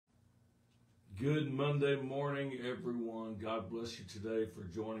Good Monday morning, everyone. God bless you today for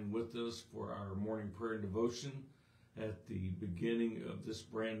joining with us for our morning prayer and devotion at the beginning of this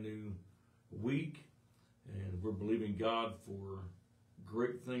brand new week. And we're believing God for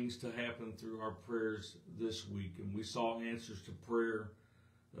great things to happen through our prayers this week. And we saw answers to prayer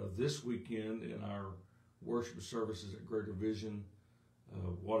this weekend in our worship services at Greater Vision.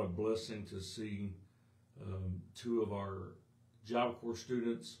 What a blessing to see two of our Job Corps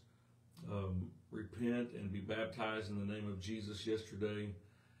students repent and be baptized in the name of Jesus yesterday,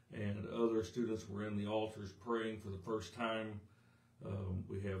 and other students were in the altars praying for the first time.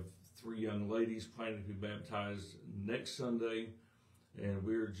 We have 3 young ladies planning to be baptized next Sunday, and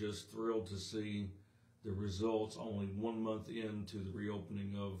we're just thrilled to see the results only 1 month into the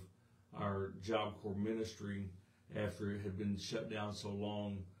reopening of our Job Corps ministry after it had been shut down so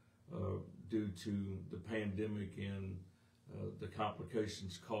long due to the pandemic and the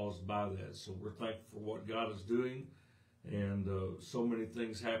complications caused by that. So we're thankful for what God is doing, and so many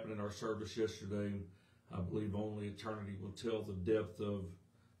things happened in our service yesterday. I believe only eternity will tell the depth of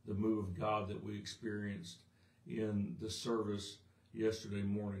the move of God that we experienced in the service yesterday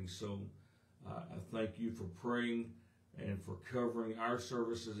morning. So I thank you for praying and for covering our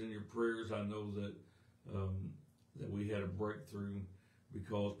services in your prayers. I know that that we had a breakthrough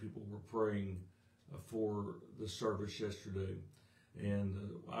because people were praying for the service yesterday. And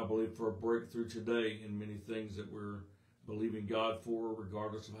I believe for a breakthrough today in many things that we're believing God for,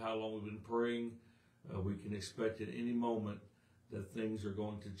 regardless of how long we've been praying. We can expect at any moment that things are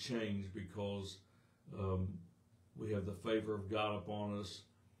going to change because we have the favor of God upon us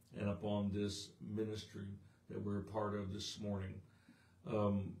and upon this ministry that we're a part of this morning.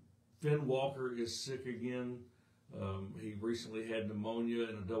 Finn Walker is sick again. He recently had pneumonia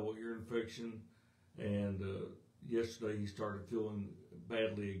and a double ear infection. And yesterday he started feeling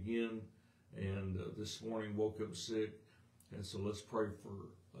badly again, and this morning woke up sick. And so let's pray for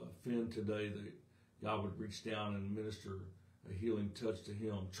Finn today that God would reach down and minister a healing touch to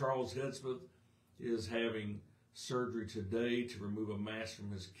him. Charles Hedsmith is having surgery today to remove a mass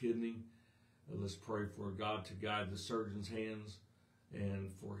from his kidney. Let's pray for God to guide the surgeon's hands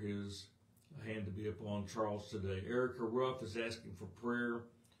and for his hand to be upon Charles today. Erica Ruff is asking for prayer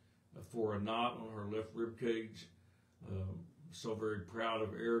for a knot on her left rib cage. So very proud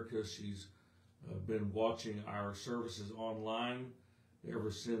of Erica. She's been watching our services online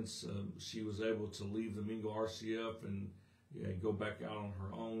ever since she was able to leave the Mingo RCF and go back out on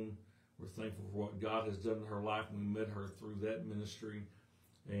her own. We're thankful for what God has done in her life, and we met her through that ministry.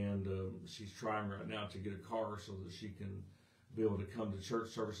 And she's trying right now to get a car so that she can be able to come to church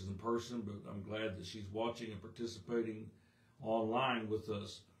services in person, but I'm glad that she's watching and participating online with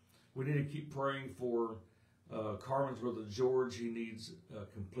us. We need to keep praying for Carmen's brother George. He needs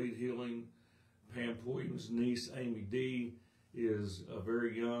complete healing. Pam Williams' niece Amy D is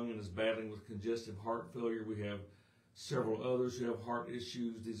very young and is battling with congestive heart failure. We have several others who have heart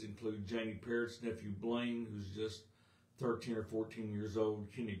issues. These include Janie Parrott's nephew Blaine, who's just 13 or 14 years old,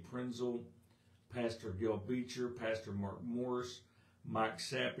 Kenny Prenzel, Pastor Gail Beecher, Pastor Mark Morris, Mike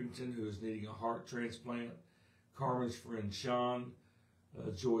Sappington, who is needing a heart transplant, Carmen's friend Sean,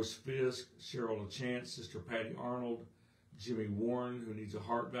 Joyce Fisk, Cheryl LaChance, Sister Patty Arnold, Jimmy Warren, who needs a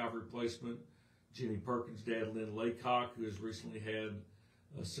heart valve replacement, Jenny Perkins' dad, Lynn Laycock, who has recently had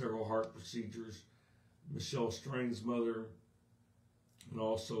several heart procedures, Michelle Strain's mother, and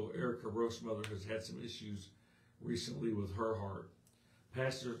also Erica Ruff's mother has had some issues recently with her heart.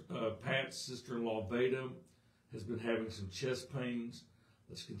 Pastor Pat's sister-in-law, Veda, has been having some chest pains.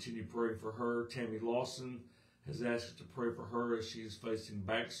 Let's continue praying for her. Tammy Lawson has asked us to pray for her as she is facing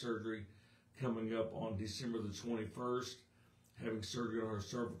back surgery coming up on December the 21st, having surgery on her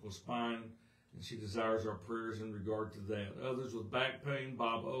cervical spine, and she desires our prayers in regard to that. Others with back pain,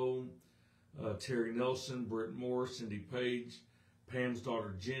 Bob O, Terry Nelson, Britt Moore, Cindy Page, Pam's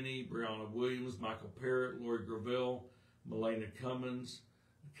daughter Jenny, Brianna Williams, Michael Parrott, Lori Gravel, Melena Cummins,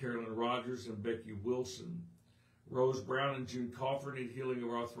 Carolyn Rogers, and Becky Wilson. Rose Brown and June Coffer need healing of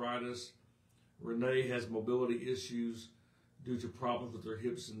arthritis. Renee has mobility issues due to problems with her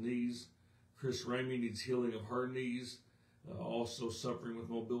hips and knees. Chris Ramey needs healing of her knees, also suffering with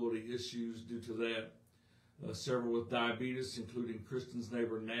mobility issues due to that. Several with diabetes, including Kristen's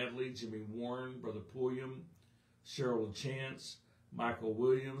neighbor Natalie, Jimmy Warren, Brother Pulliam, Cheryl LaChance, Michael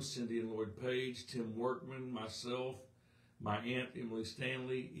Williams, Cindy and Lloyd Page, Tim Workman, myself, my aunt Emily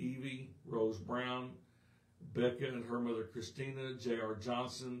Stanley, Evie, Rose Brown, Becca and her mother Christina, J.R.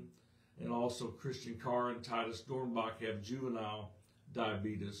 Johnson, and also Christian Carr and Titus Dornbach have juvenile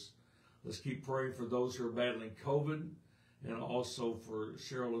diabetes. Let's keep praying for those who are battling COVID, and also for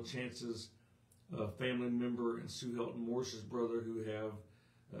Cheryl LaChance's family member and Sue Helton Morse's brother who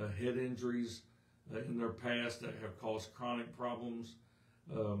have head injuries in their past that have caused chronic problems.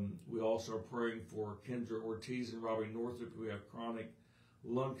 We also are praying for Kendra Ortiz and Robbie Northup who have chronic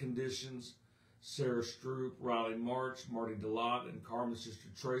lung conditions. Sarah Stroop, Riley March, Marty DeLotte, and Carmen's sister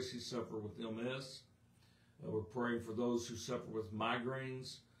Tracy suffer with MS. We're praying for those who suffer with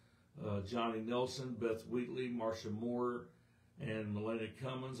migraines. Johnny Nelson, Beth Wheatley, Marcia Moore, and Melena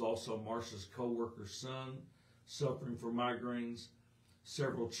Cummins, also Marcia's co-worker's son, suffering from migraines.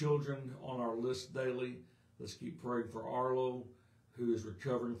 Several children on our list daily. Let's keep praying for Arlo, who is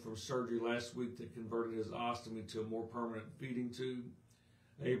recovering from surgery last week that converted his ostomy to a more permanent feeding tube.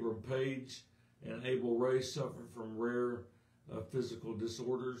 Abram Page and Abel Ray suffer from rare physical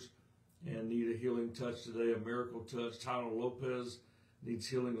disorders and need a healing touch today, a miracle touch. Tyler Lopez needs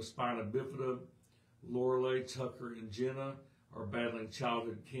healing of spina bifida. Lorelei, Tucker, and Jenna are battling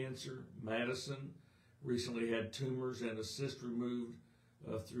childhood cancer. Madison recently had tumors and a cyst removed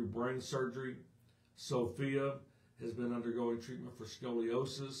through brain surgery. Sophia has been undergoing treatment for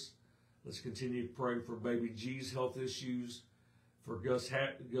scoliosis. Let's continue praying for baby G's health issues, for Gus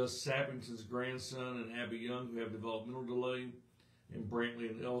Sappington's grandson and Abby Young who have developmental delay, and Brantley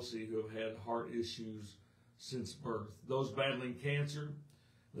and Elsie who have had heart issues since birth. Those battling cancer,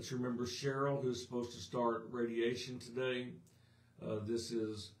 let's remember Cheryl, who is supposed to start radiation today. This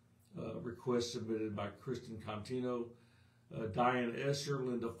is a request submitted by Kristen Contino. Diane Escher,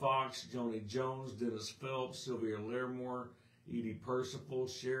 Linda Fox, Joni Jones, Dennis Phelps, Sylvia Larimore, Edie Percival,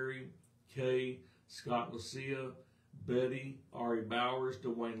 Sherry, Kay, Scott Lucia, Betty, Ari Bowers,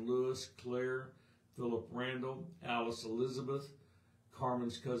 Dwayne Lewis, Claire, Philip Randall, Alice Elizabeth,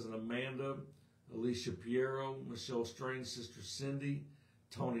 Carmen's cousin Amanda, Alicia Piero, Michelle Strain's sister Cindy,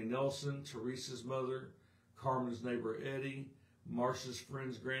 Tony Nelson, Teresa's mother, Carmen's neighbor Eddie, Marcia's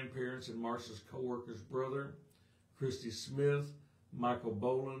friend's grandparents and Marcia's co-worker's brother, Christy Smith, Michael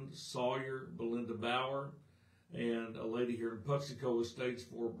Boland, Sawyer, Belinda Bauer, and a lady here in Puxico with stage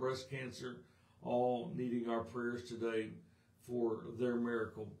 4 breast cancer, all needing our prayers today for their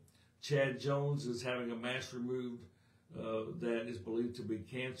miracle. Chad Jones is having a mass removed that is believed to be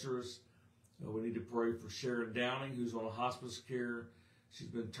cancerous. We need to pray for Sharon Downing, who's on hospice care. She's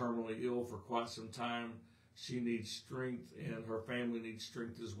been terminally ill for quite some time. She needs strength, and her family needs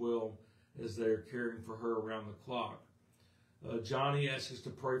strength as well as they are caring for her around the clock. Johnny asks us to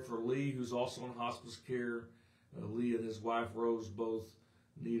pray for Lee, who's also in hospice care. Lee and his wife Rose both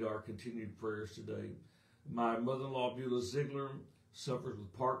need our continued prayers today. My mother-in-law Beulah Ziegler suffers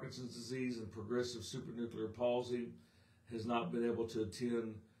with Parkinson's disease and progressive supranuclear palsy, has not been able to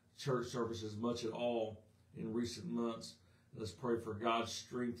attend church services much at all in recent months. Let's pray for God's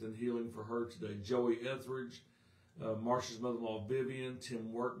strength and healing for her today. Joey Etheridge, Marcia's mother-in-law Vivian,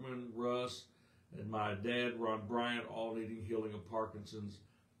 Tim Workman, Russ, and my dad, Ron Bryant, all needing healing of Parkinson's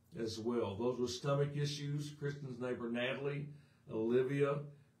as well. Those with stomach issues, Kristen's neighbor Natalie, Olivia,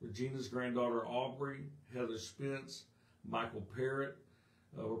 Regina's granddaughter Aubrey, Heather Spence, Michael Parrott.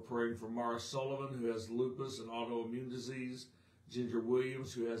 We're praying for Mara Sullivan, who has lupus and autoimmune disease, Ginger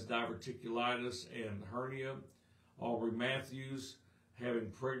Williams, who has diverticulitis and hernia, Aubrey Matthews,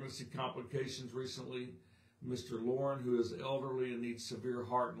 having pregnancy complications recently, Mr. Lauren, who is elderly and needs severe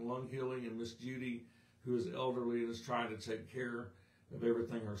heart and lung healing, and Miss Judy, who is elderly and is trying to take care of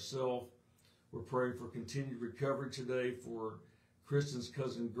everything herself. We're praying for continued recovery today for Kristen's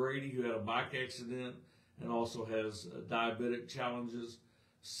cousin Grady, who had a bike accident and also has diabetic challenges.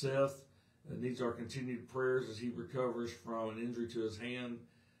 Seth needs our continued prayers as he recovers from an injury to his hand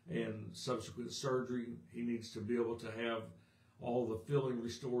and subsequent surgery. He needs to be able to have all the filling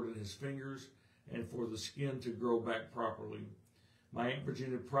restored in his fingers and for the skin to grow back properly. My Aunt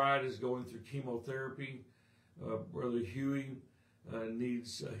Virginia Pride is going through chemotherapy. Brother Huey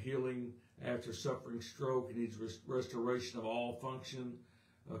needs healing after suffering stroke. He needs restoration of all function.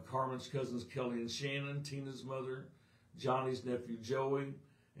 Carmen's cousins Kelly and Shannon, Tina's mother, Johnny's nephew Joey,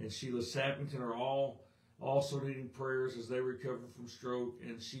 and Sheila Sappington are all also needing prayers as they recover from stroke.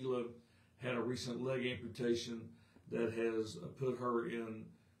 And Sheila had a recent leg amputation that has put her in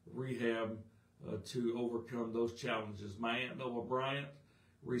rehab to overcome those challenges. My Aunt Nova Bryant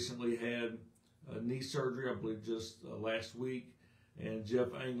recently had knee surgery, I believe just last week, and Jeff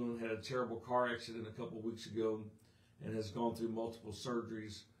Anglin had a terrible car accident a couple of weeks ago and has gone through multiple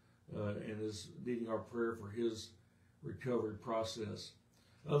surgeries and is needing our prayer for his recovery process.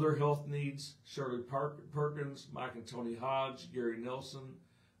 Other health needs: Shirley Perkins, Mike and Tony Hodge, Gary Nelson,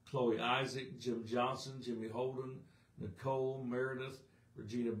 Chloe Isaac, Jim Johnson, Jimmy Holden, Nicole Meredith,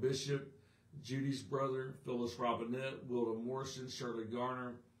 Regina Bishop, Judy's brother, Phyllis Robinette, Wilda Morrison, Shirley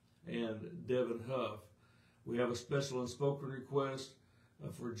Garner, and Devin Huff. We have a special unspoken request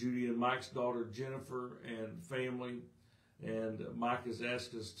for Judy and Mike's daughter Jennifer and family. And Mike has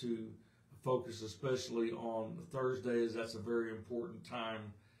asked us to focus especially on Thursday, as that's a very important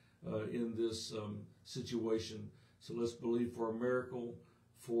time in this situation. So let's believe for a miracle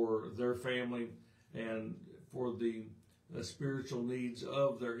for their family and for the spiritual needs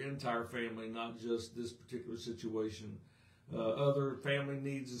of their entire family, not just this particular situation. Other family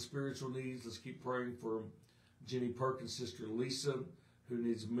needs and spiritual needs, let's keep praying for Jenny Perkins' sister Lisa, who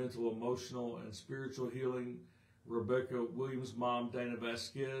needs mental, emotional, and spiritual healing. Rebecca Williams' mom, Dana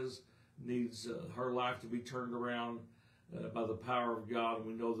Vasquez, needs her life to be turned around by the power of God, and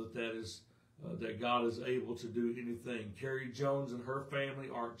we know that God is able to do anything. Carrie Jones and her family,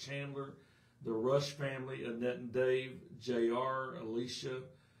 Art Chandler, the Rush family, Annette and Dave, JR, Alicia,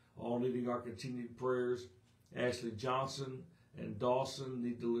 all needing our continued prayers. Ashley Johnson and Dawson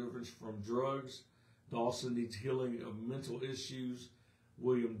need deliverance from drugs. Dawson needs healing of mental issues.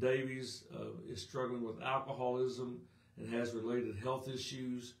 William Davies is struggling with alcoholism and has related health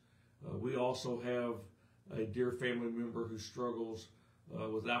issues. We also have a dear family member who struggles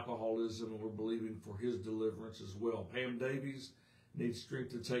with alcoholism, and we're believing for his deliverance as well. Pam Davies needs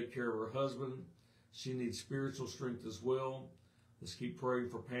strength to take care of her husband. She needs spiritual strength as well. Let's keep praying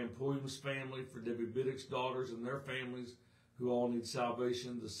for Pam Williams' family, for Debbie Biddick's daughters and their families who all need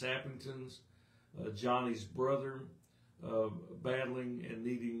salvation. The Sappingtons, Johnny's brother, battling and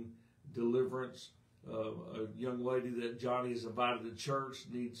needing deliverance. A young lady that Johnny has invited to church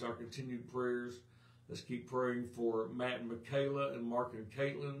needs our continued prayers. Let's keep praying for Matt and Michaela and Mark and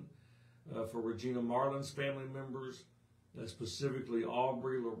Caitlin, for Regina Marlin's family members, specifically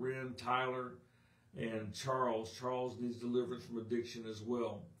Aubrey, Loren, Tyler, and Charles. Charles needs deliverance from addiction as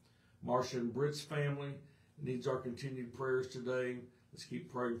well. Marcia and Britt's family needs our continued prayers today. Let's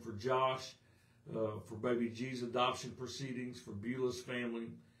keep praying for Josh, for baby G's adoption proceedings, for Beulah's family.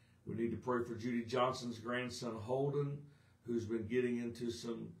 We need to pray for Judy Johnson's grandson Holden, who's been getting into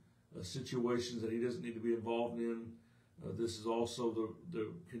some situations that he doesn't need to be involved in. This is also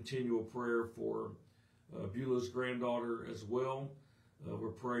the continual prayer for Beulah's granddaughter as well. We're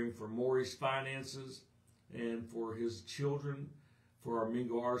praying for Maury's finances and for his children, for our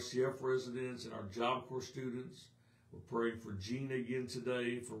Mingo RCF residents and our Job Corps students. We're praying for Gina again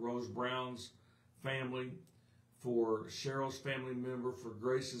today, for Rose Brown's family, for Cheryl's family member, for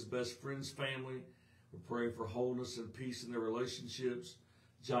Grace's best friend's family. We're praying for wholeness and peace in their relationships.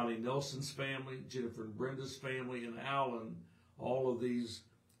 Johnny Nelson's family, Jennifer and Brenda's family, and Alan, all of these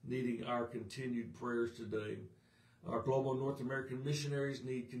needing our continued prayers today. Our global North American missionaries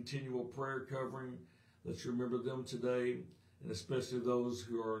need continual prayer covering. Let's remember them today, and especially those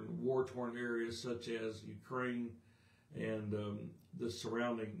who are in war-torn areas such as Ukraine and the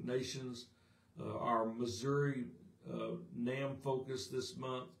surrounding nations. Our Missouri NAM focus this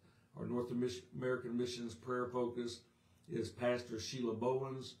month, our North American Missions prayer focus, is Pastor Sheila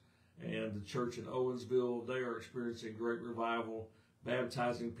Bowens and the church in Owensville. They are experiencing great revival,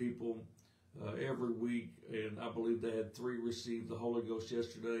 baptizing people every week, and I believe they had 3 receive the Holy Ghost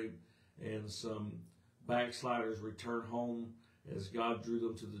yesterday, and some backsliders return home as God drew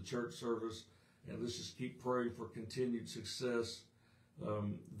them to the church service. And let's just keep praying for continued success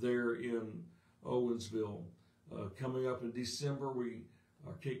there in Owensville. Coming up in December, we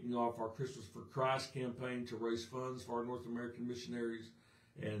are kicking off our Christmas for Christ campaign to raise funds for our North American missionaries.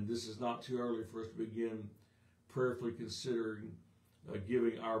 And this is not too early for us to begin prayerfully considering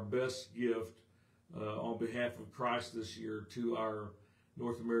giving our best gift on behalf of Christ this year to our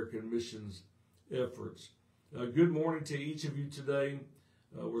North American missions efforts. Good morning to each of you today.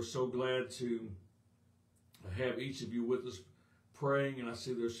 We're so glad to have each of you with us praying, and I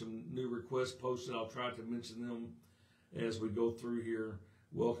see there's some new requests posted. I'll try to mention them as we go through here.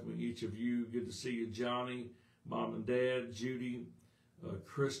 Welcoming each of you. Good to see you, Johnny, Mom and Dad, Judy,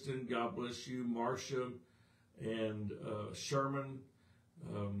 Kristen, God bless you, Marcia, and Sherman,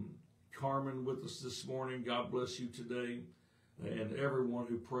 Carmen with us this morning. God bless you today, and everyone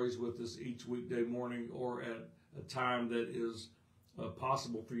who prays with us each weekday morning or at a time that is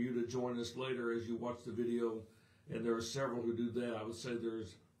possible for you to join us later as you watch the video. And there are several who do that. I would say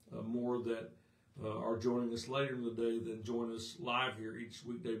there's more that are joining us later in the day than join us live here each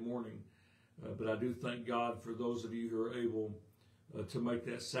weekday morning. But I do thank God for those of you who are able to make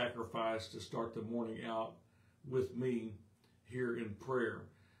that sacrifice to start the morning out with me here in prayer.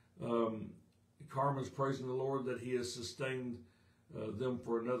 Carmen's praising the Lord that he has sustained them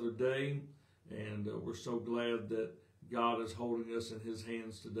for another day, and we're so glad that God is holding us in his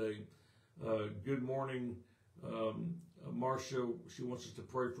hands today. Good morning, Marcia, she wants us to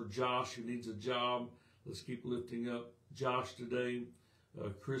pray for Josh, who needs a job. Let's keep lifting up Josh today.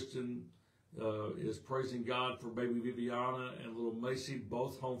 Kristen is praising God for baby Viviana and little Macy,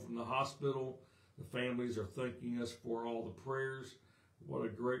 both home from the hospital. The families are thanking us for all the prayers. What a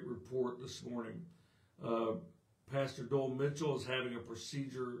great report this morning. Pastor Dole Mitchell is having a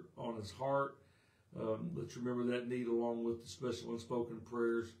procedure on his heart. Let's remember that need along with the special unspoken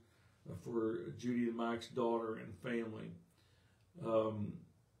prayers for Judy and Mike's daughter and family.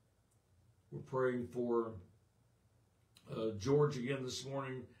 We're praying for George again this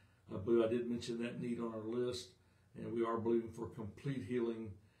morning. I believe I did mention that need on our list, and we are believing for complete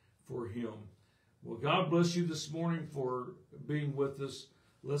healing for him. Well, God bless you this morning for being with us.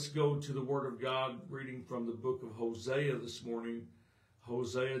 Let's go to the Word of God, reading from the book of Hosea this morning.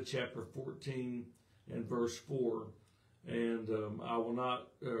 Hosea chapter 14 and verse 4. And I will not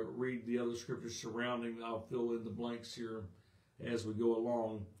read the other scriptures surrounding. I'll fill in the blanks here as we go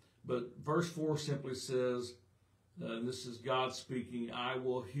along. But verse 4 simply says, and this is God speaking, I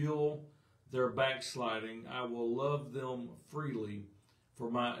will heal their backsliding. I will love them freely, for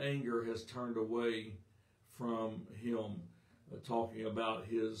my anger has turned away from him. Talking about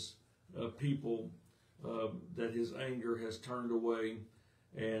his people, that his anger has turned away,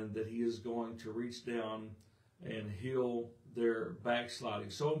 and that he is going to reach down and heal their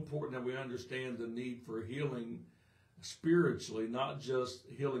backsliding. So important that we understand the need for healing spiritually, not just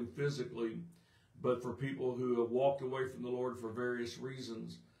healing physically, but for people who have walked away from the Lord for various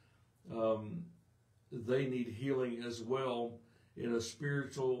reasons. They need healing as well in a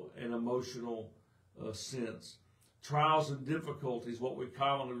spiritual and emotional sense. Trials and difficulties, what we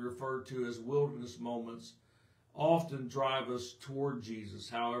commonly refer to as wilderness moments, often drive us toward Jesus.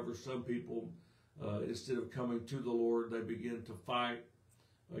 However, some people, instead of coming to the Lord, they begin to fight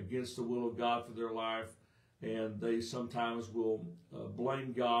against the will of God for their life, and they sometimes will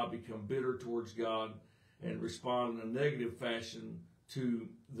blame God, become bitter towards God, and respond in a negative fashion to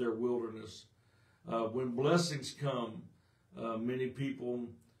their wilderness. When blessings come, many people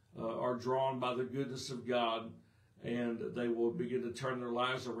are drawn by the goodness of God, and they will begin to turn their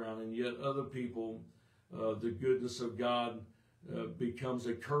lives around. And yet other people, the goodness of God becomes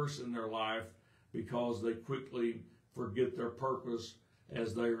a curse in their life because they quickly forget their purpose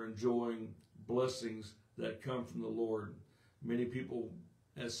as they are enjoying blessings that come from the Lord. Many people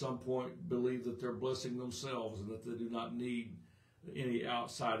at some point believe that they're blessing themselves and that they do not need any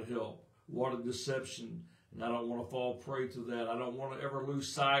outside help. What a deception. And I don't want to fall prey to that. I don't want to ever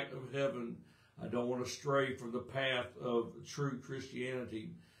lose sight of heaven. I don't want to stray from the path of true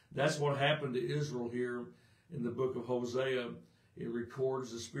Christianity. That's what happened to Israel here in the book of Hosea. It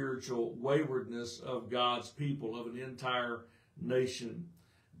records the spiritual waywardness of God's people, of an entire nation.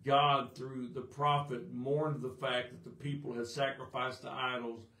 God, through the prophet, mourned the fact that the people had sacrificed to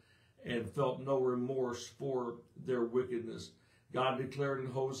idols and felt no remorse for their wickedness. God declared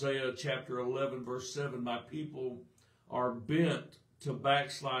in Hosea chapter 11, verse 7, my people are bent to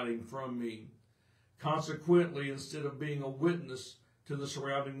backsliding from me. Consequently, instead of being a witness to the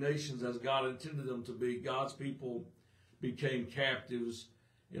surrounding nations as God intended them to be, God's people became captives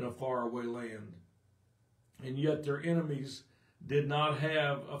in a faraway land. And yet their enemies did not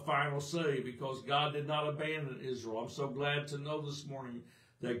have a final say because God did not abandon Israel. I'm so glad to know this morning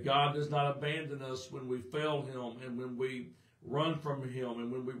that God does not abandon us when we fail him and when we run from him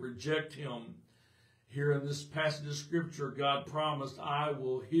and when we reject him. Here in this passage of scripture, God promised, I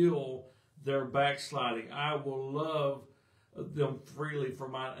will heal their backsliding. I will love them freely, for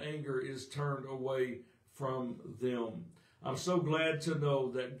my anger is turned away from them. I'm so glad to know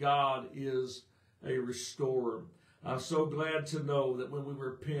that God is a restorer. I'm so glad to know that when we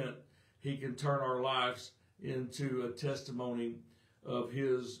repent, he can turn our lives into a testimony of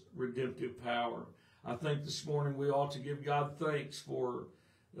his redemptive power. I think this morning we ought to give God thanks for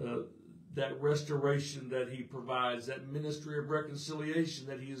that restoration that he provides, that ministry of reconciliation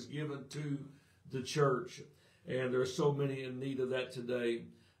that he has given to the church. And there are so many in need of that today.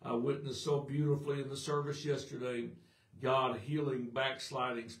 I witnessed so beautifully in the service yesterday, God healing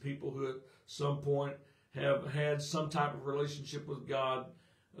backslidings, people who at some point have had some type of relationship with God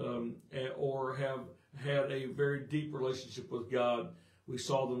or have had a very deep relationship with God. We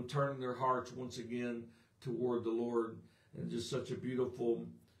saw them turning their hearts once again toward the Lord. And just such a beautiful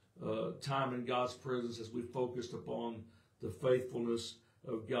time in God's presence as we focused upon the faithfulness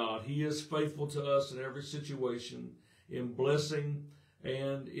of God. He is faithful to us in every situation, in blessing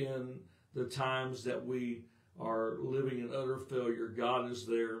and in the times that we are living in utter failure. God is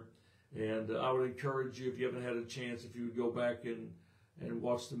there. And I would encourage you, if you haven't had a chance, if you would go back and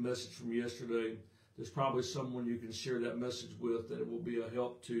watch the message from yesterday. there's probably someone you can share that message with that it will be a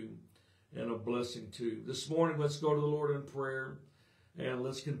help to and a blessing to. This morning, let's go to the Lord in prayer, and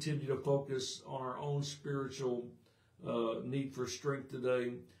let's continue to focus on our own spiritual need for strength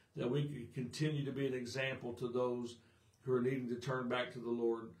today, that we can continue to be an example to those who are needing to turn back to the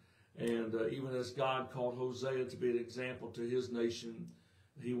Lord. And even as God called Hosea to be an example to his nation,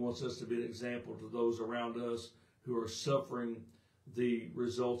 he wants us to be an example to those around us who are suffering the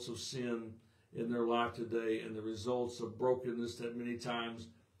results of sin in their life today and the results of brokenness that many times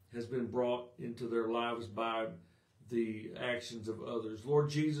has been brought into their lives by the actions of others. Lord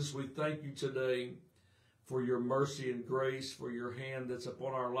Jesus, we thank you today for your mercy and grace, for your hand that's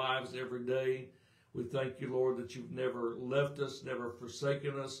upon our lives every day. We thank you, Lord, that you've never left us, never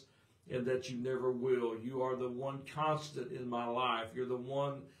forsaken us, and that you never will. You are the one constant in my life. You're the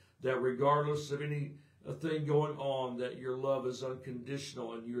one that regardless of anything going on, that your love is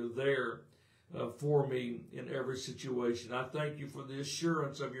unconditional and you're there for me in every situation. I thank you for the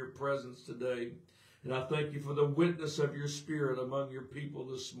assurance of your presence today. And I thank you for the witness of your Spirit among your people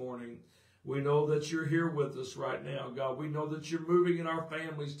this morning. We know that you're here with us right now, God. We know that you're moving in our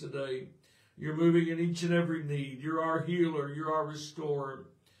families today. You're moving in each and every need. You're our healer. You're our restorer.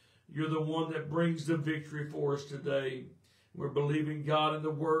 You're the one that brings the victory for us today. We're believing, God, in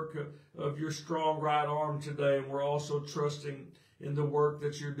the work of your strong right arm today. And we're also trusting in the work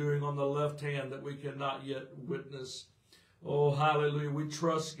that you're doing on the left hand that we cannot yet witness. Oh, hallelujah. We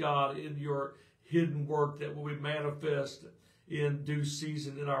trust, God, in your hidden work that will be manifest in due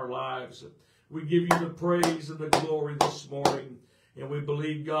season in our lives. We give you the praise and the glory this morning. And we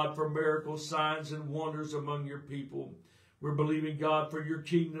believe, God, for miracles, signs, and wonders among your people. We're believing, God, for your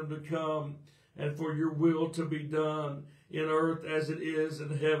kingdom to come and for your will to be done in earth as it is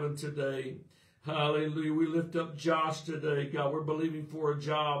in heaven today. Hallelujah. We lift up Josh today, God. We're believing for a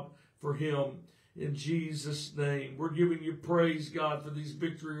job for him in Jesus' name. We're giving you praise, God, for these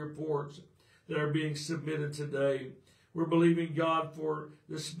victory reports that are being submitted today. We're believing, God, for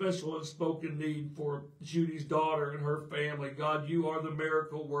the special and spoken need for Judy's daughter and her family. God, you are the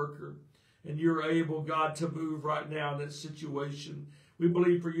miracle worker, and you're able, God, to move right now in that situation. We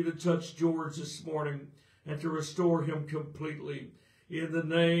believe for you to touch George this morning and to restore him completely. In the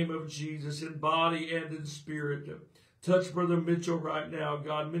name of Jesus, in body and in spirit. Touch Brother Mitchell right now,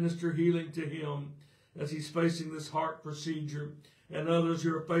 God. Minister healing to him as he's facing this heart procedure, and others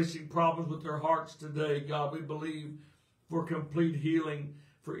who are facing problems with their hearts today. God, we believe for complete healing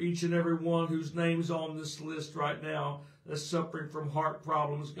for each and every one whose name's on this list right now that's suffering from heart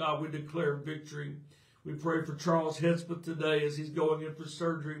problems. God, we declare victory. We pray for Charles Hedspeth today as he's going in for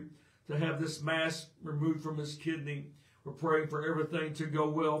surgery to have this mass removed from his kidney. We're praying for everything to go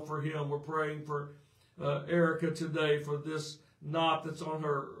well for him. We're praying for Erica today for this knot that's on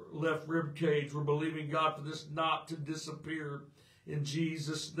her left rib cage. We're believing, God, for this knot to disappear in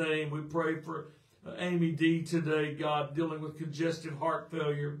Jesus' name. We pray for Amy D today, God, dealing with congestive heart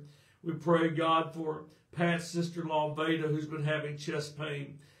failure. We pray, God, for Pat's sister-in-law, Veda, who's been having chest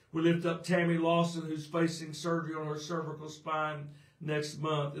pain. We lift up Tammy Lawson, who's facing surgery on her cervical spine next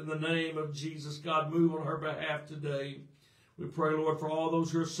month. In the name of Jesus, God, move on her behalf today. We pray, Lord, for all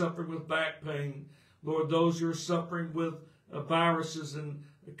those who are suffering with back pain. Lord, those who are suffering with viruses and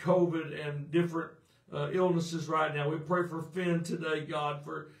COVID and different illnesses right now. We pray for Finn today, God,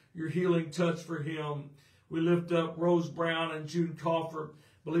 for your healing touch for him. We lift up Rose Brown and June Coffer,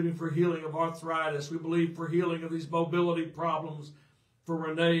 believing for healing of arthritis. We believe for healing of these mobility problems for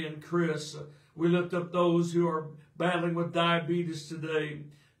Renee and Chris. We lift up those who are battling with diabetes today.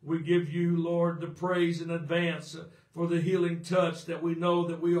 We give you, Lord, the praise in advance for the healing touch that we know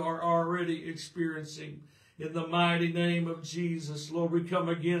that we are already experiencing. In the mighty name of Jesus, Lord, we come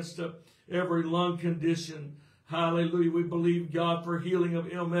against every lung condition. Hallelujah. We believe, God, for healing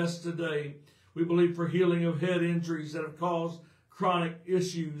of MS today. We believe for healing of head injuries that have caused chronic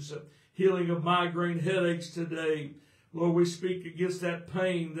issues, healing of migraine headaches today. Lord, we speak against that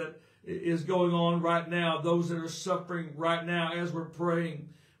pain that is going on right now, those that are suffering right now as we're praying.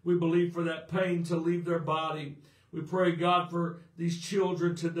 We believe for that pain to leave their body. We pray, God, for these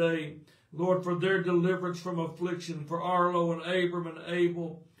children today. Lord, for their deliverance from affliction, for Arlo and Abram and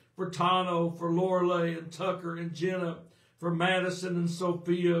Abel, for Tano, for Lorelei and Tucker and Jenna, for Madison and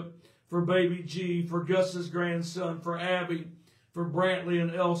Sophia, for baby G, for Gus's grandson, for Abby, for Brantley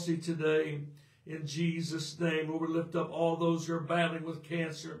and Elsie today. In Jesus' name, Lord, we lift up all those who are battling with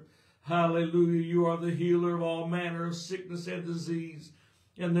cancer. Hallelujah. You are the healer of all manner of sickness and disease,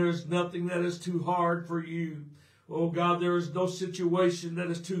 and there's nothing that is too hard for you. Oh, God, there is no situation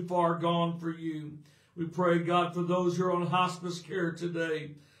that is too far gone for you. We pray, God, for those who are on hospice care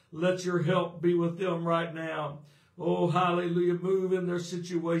today. let your help be with them right now. Oh, hallelujah. Move in their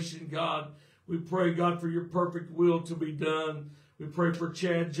situation, God. We pray, God, for your perfect will to be done. We pray for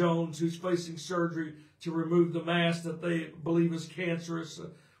Chad Jones, who's facing surgery to remove the mass that they believe is cancerous.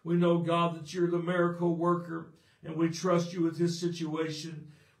 We know, God, that you're the miracle worker, and we trust you with his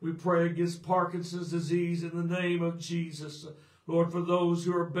situation. We pray against Parkinson's disease in the name of Jesus. Lord, for those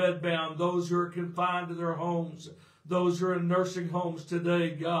who are bedbound, those who are confined to their homes, those who are in nursing homes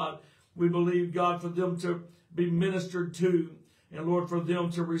today, God, we believe, God, for them to be ministered to, and Lord, for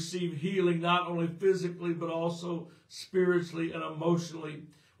them to receive healing, not only physically, but also spiritually and emotionally.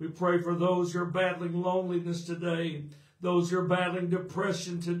 We pray for those who are battling loneliness today, those who are battling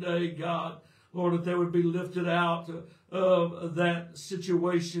depression today, God. Lord, that they would be lifted out of that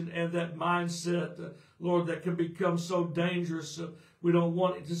situation and that mindset, Lord, that can become so dangerous. We don't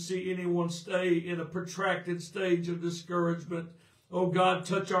want to see anyone stay in a protracted stage of discouragement. Oh, God,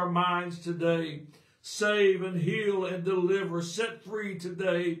 touch our minds today. Save and heal and deliver. Set free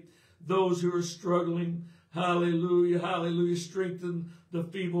today those who are struggling. Hallelujah, hallelujah. Strengthen the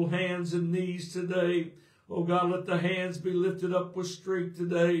feeble hands and knees today. Oh, God, let the hands be lifted up with strength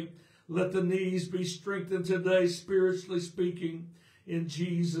today. Let the knees be strengthened today, spiritually speaking. In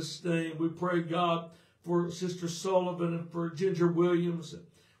Jesus' name, we pray, God, for Sister Sullivan and for Ginger Williams.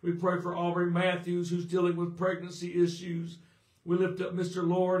 We pray for Aubrey Matthews, who's dealing with pregnancy issues. We lift up Mr.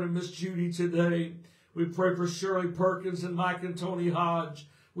 Lauren and Miss Judy today. We pray for Shirley Perkins and Mike and Tony Hodge.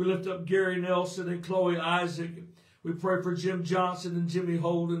 We lift up Gary Nelson and Chloe Isaac. We pray for Jim Johnson and Jimmy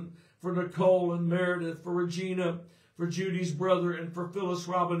Holden, for Nicole and Meredith, for Regina, for Judy's brother, and for Phyllis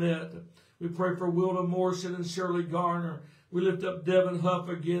Robinette. We pray for Wilda Morrison and Shirley Garner. We lift up Devin Huff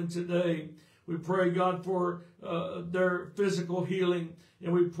again today. We pray, God, for their physical healing,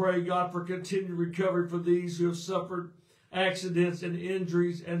 and we pray, God, for continued recovery for these who have suffered accidents and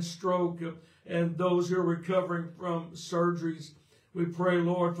injuries and stroke, and those who are recovering from surgeries. We pray,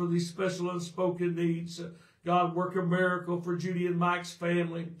 Lord, for these special unspoken needs. God, work a miracle for Judy and Mike's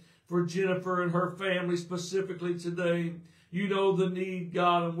family, for Jennifer and her family specifically today. You know the need,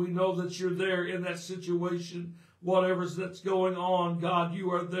 God, and we know that you're there in that situation. Whatever's that's going on, God,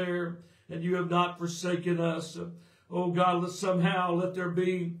 you are there, and you have not forsaken us. Oh, God, let there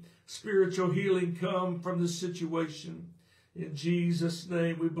be spiritual healing come from this situation. In Jesus'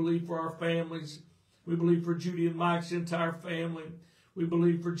 name, we believe for our families. We believe for Judy and Mike's entire family. We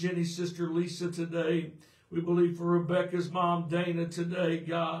believe for Jenny's sister Lisa today. We believe for Rebecca's mom Dana today,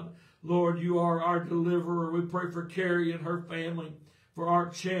 God. Lord, you are our deliverer. We pray for Carrie and her family, for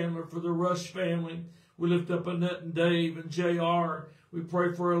Art Chandler, for the Rush family. We lift up Annette and Dave and JR. We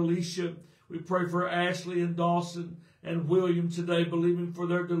pray for Alicia. We pray for Ashley and Dawson and William today, believing for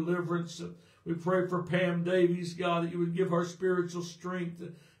their deliverance. We pray for Pam Davies, God, that you would give her spiritual strength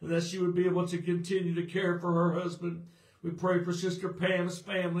and that she would be able to continue to care for her husband. We pray for Sister Pam's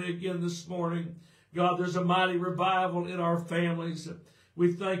family again this morning. God, there's a mighty revival in our families.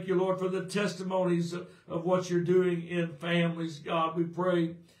 We thank you, Lord, for the testimonies of what you're doing in families. God, we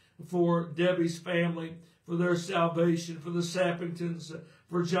pray for Debbie's family, for their salvation, for the Sappingtons,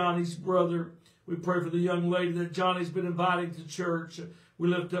 for Johnny's brother. We pray for the young lady that Johnny's been inviting to church. We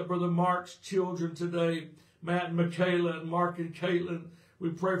lift up Brother Mark's children today, Matt and Michaela and Mark and Caitlin. We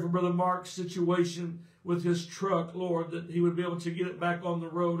pray for Brother Mark's situation with his truck, Lord, that he would be able to get it back on the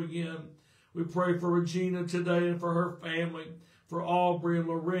road again. We pray for Regina today and for her family, for Aubrey and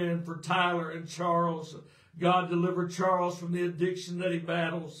Loren, for Tyler and Charles. God, deliver Charles from the addiction that he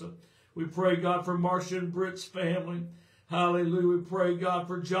battles. We pray, God, for Marcia and Britt's family. Hallelujah. We pray, God,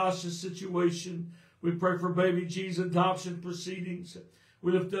 for Josh's situation. We pray for baby G's adoption proceedings.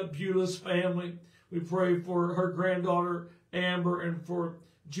 We lift up Beulah's family. We pray for her granddaughter, Amber, and for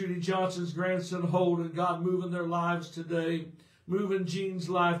Judy Johnson's grandson, Holden. God, move in their lives today. Move in Gene's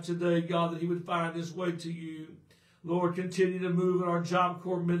life today, God, that he would find his way to you. Lord, continue to move in our Job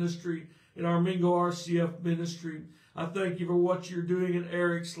Corps ministry, in our Mingo RCF ministry. I thank you for what you're doing in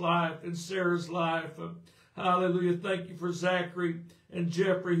Eric's life, in Sarah's life. Hallelujah. Thank you for Zachary and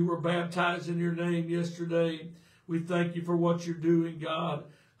Jeffrey who were baptized in your name yesterday. We thank you for what you're doing, God.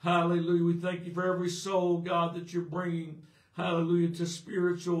 Hallelujah. We thank you for every soul, God, that you're bringing, hallelujah, to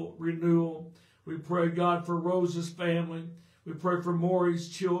spiritual renewal. We pray, God, for Rose's family. We pray for Maury's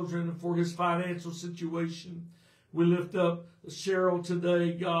children and for his financial situation. We lift up Cheryl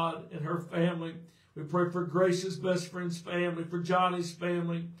today, God, and her family. We pray for Grace's best friend's family, for Johnny's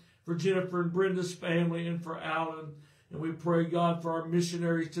family, for Jennifer and Brenda's family, and for Alan. And we pray, God, for our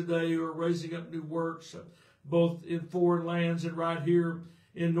missionaries today who are raising up new works, both in foreign lands and right here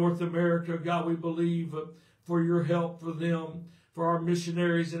in North America. God, we believe for your help for them. for our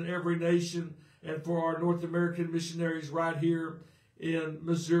missionaries in every nation and for our North American missionaries right here in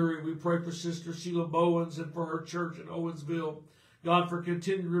Missouri. We pray for Sister Sheila Bowens and for her church in Owensville. God, for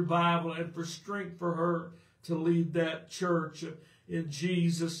continued revival and for strength for her to lead that church. In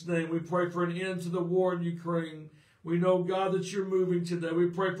Jesus' name, we pray for an end to the war in Ukraine. We know, God, that you're moving today. We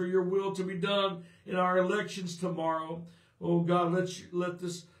pray for your will to be done in our elections tomorrow. Oh, God, let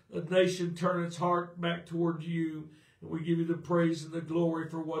this nation turn its heart back toward you. And we give you the praise and the glory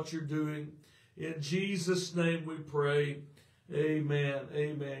for what you're doing. In Jesus' name we pray. Amen.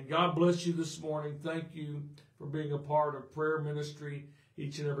 Amen. God bless you this morning. Thank you for being a part of prayer ministry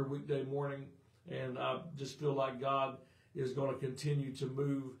each and every weekday morning. And I just feel like God is going to continue to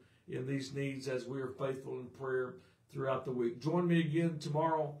move in these needs as we are faithful in prayer throughout the week. Join me again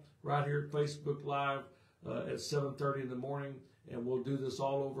tomorrow right here at Facebook Live at 7:30 in the morning, and we'll do this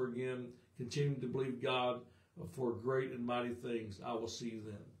all over again, continuing to believe God for great and mighty things. I will see you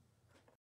then.